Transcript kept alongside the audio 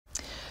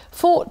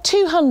For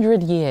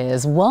 200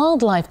 years,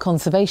 wildlife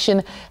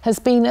conservation has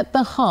been at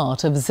the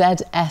heart of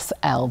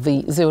ZSL,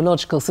 the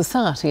Zoological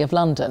Society of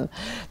London.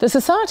 The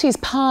Society's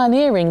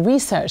pioneering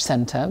research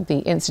centre,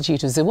 the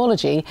Institute of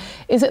Zoology,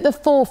 is at the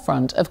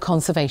forefront of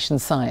conservation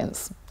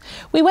science.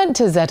 We went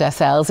to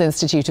ZSL's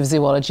Institute of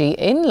Zoology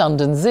in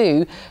London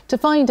Zoo to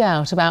find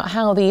out about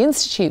how the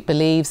Institute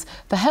believes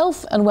the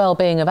health and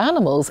well-being of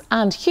animals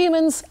and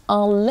humans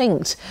are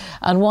linked,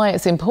 and why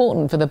it's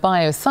important for the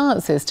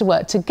biosciences to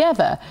work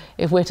together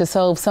if we're to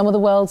solve some of the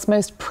world's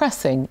most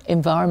pressing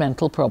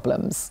environmental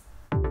problems.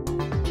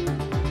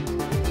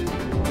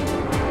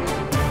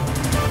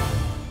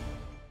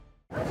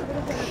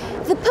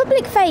 The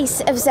public face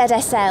of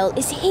ZSL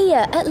is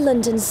here at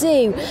London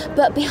Zoo,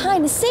 but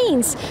behind the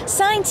scenes,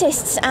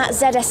 scientists at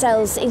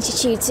ZSL's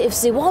Institute of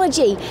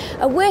Zoology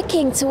are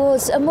working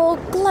towards a more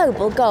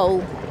global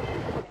goal.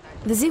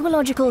 The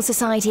Zoological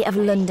Society of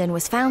London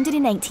was founded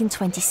in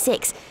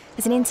 1826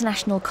 as an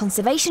international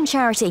conservation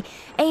charity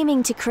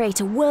aiming to create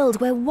a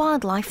world where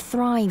wildlife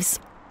thrives.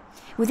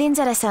 Within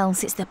ZSL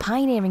sits the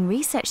pioneering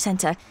research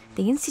centre,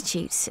 the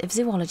Institute of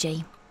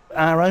Zoology.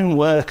 Our own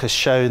work has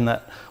shown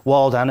that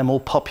wild animal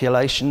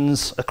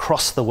populations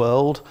across the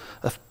world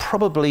have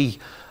probably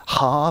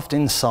halved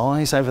in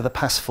size over the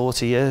past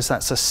 40 years.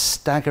 That's a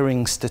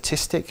staggering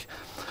statistic.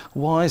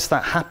 Why has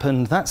that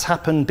happened? That's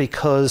happened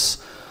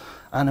because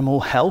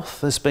animal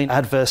health has been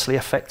adversely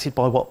affected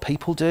by what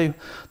people do.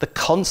 The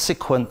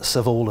consequence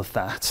of all of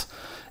that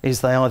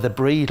is they either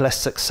breed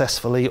less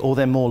successfully or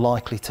they're more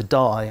likely to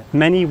die.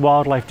 Many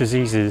wildlife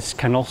diseases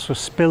can also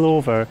spill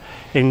over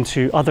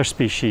into other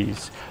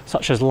species,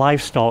 such as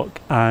livestock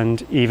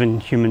and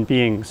even human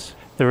beings.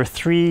 There are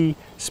 3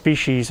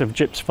 species of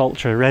gyps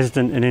vulture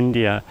resident in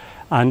India,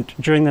 and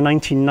during the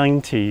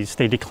 1990s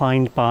they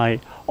declined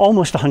by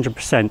almost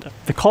 100%.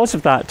 The cause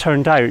of that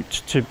turned out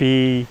to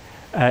be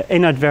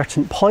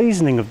inadvertent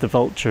poisoning of the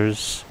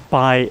vultures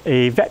by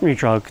a veterinary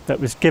drug that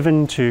was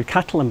given to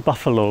cattle and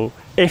buffalo.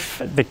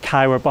 If the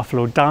cow or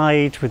buffalo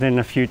died within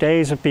a few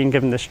days of being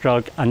given this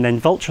drug and then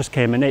vultures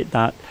came and ate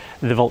that,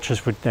 the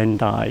vultures would then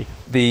die.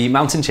 The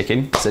mountain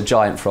chicken is a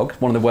giant frog,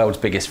 one of the world's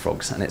biggest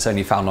frogs, and it's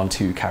only found on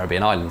 2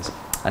 Caribbean islands.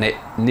 And it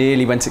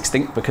nearly went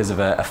extinct because of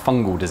a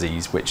fungal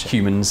disease which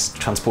humans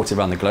transported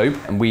around the globe.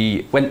 And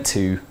we went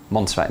to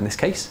Montserrat in this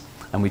case,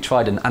 and we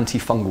tried an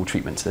antifungal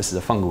treatment. So this is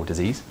a fungal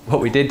disease. What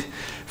we did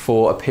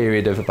for a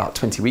period of about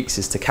 20 weeks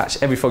is to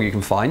catch every frog you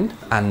can find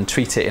and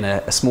treat it in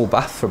a small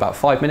bath for about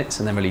 5 minutes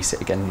and then release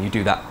it again. You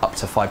do that up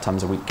to 5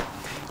 times a week.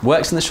 It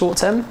works in the short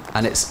term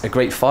and it's a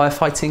great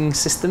firefighting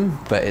system,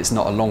 but it's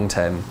not a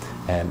long-term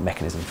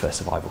mechanism for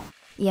survival.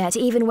 Yet,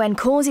 even when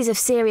causes of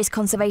serious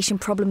conservation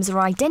problems are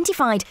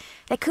identified,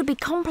 there could be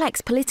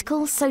complex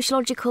political,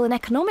 sociological and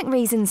economic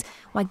reasons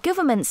why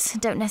governments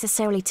don't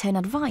necessarily turn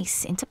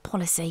advice into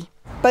policy.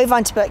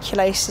 Bovine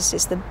tuberculosis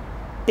is the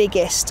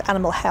biggest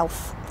animal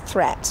health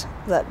threat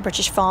that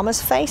British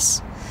farmers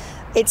face.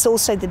 It's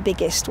also the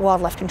biggest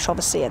wildlife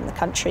controversy in the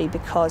country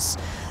because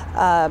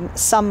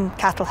some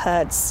cattle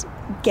herds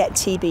get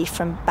TB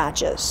from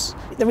badgers.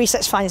 The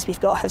research findings we've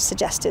got have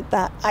suggested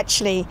that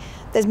actually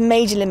there's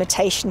major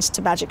limitations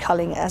to badger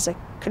culling as a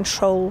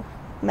control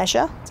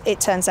measure. It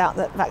turns out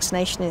that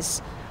vaccination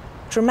is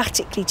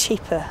dramatically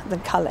cheaper than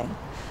culling.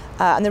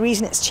 And the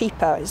reason it's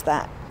cheaper is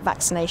that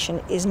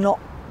vaccination is not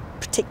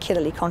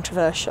particularly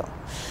controversial,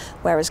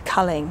 whereas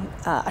culling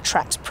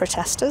attracts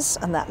protesters,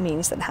 and that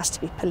means that it has to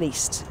be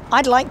policed.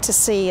 I'd like to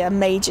see a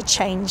major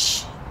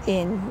change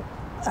in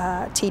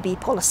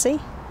TB policy.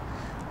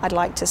 I'd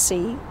like to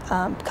see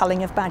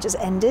culling of badgers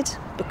ended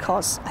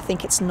because I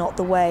think it's not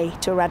the way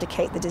to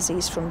eradicate the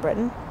disease from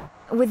Britain.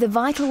 With the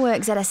vital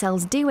work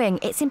ZSL's doing,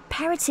 it's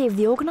imperative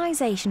the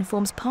organisation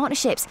forms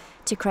partnerships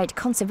to create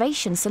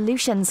conservation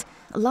solutions,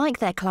 like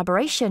their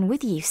collaboration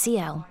with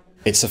UCL.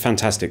 It's a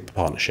fantastic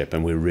partnership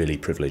and we're really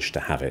privileged to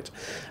have it.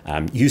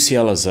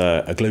 UCL as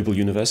a global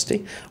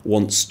university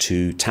wants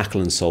to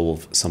tackle and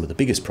solve some of the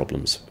biggest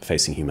problems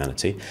facing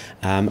humanity,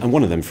 and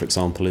one of them, for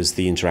example, is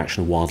the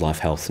interaction of wildlife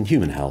health and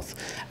human health.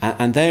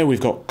 And there we've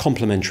got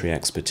complementary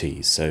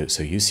expertise. So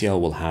UCL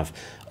will have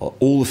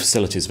all the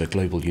facilities of a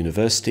global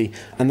university,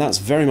 and that's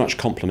very much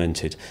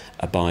complemented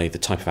by the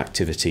type of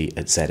activity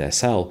at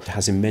ZSL. It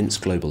has immense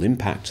global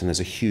impact and there's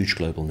a huge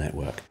global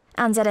network.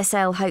 And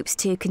ZSL hopes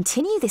to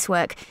continue this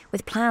work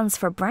with plans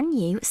for a brand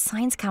new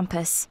science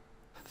campus.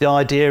 The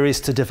idea is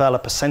to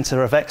develop a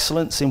centre of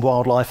excellence in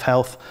wildlife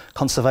health,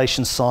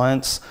 conservation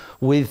science,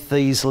 with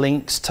these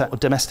links to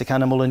domestic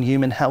animal and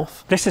human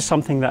health. This is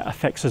something that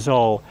affects us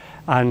all,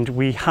 and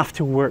we have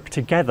to work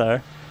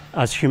together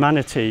as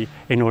humanity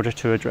in order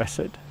to address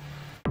it.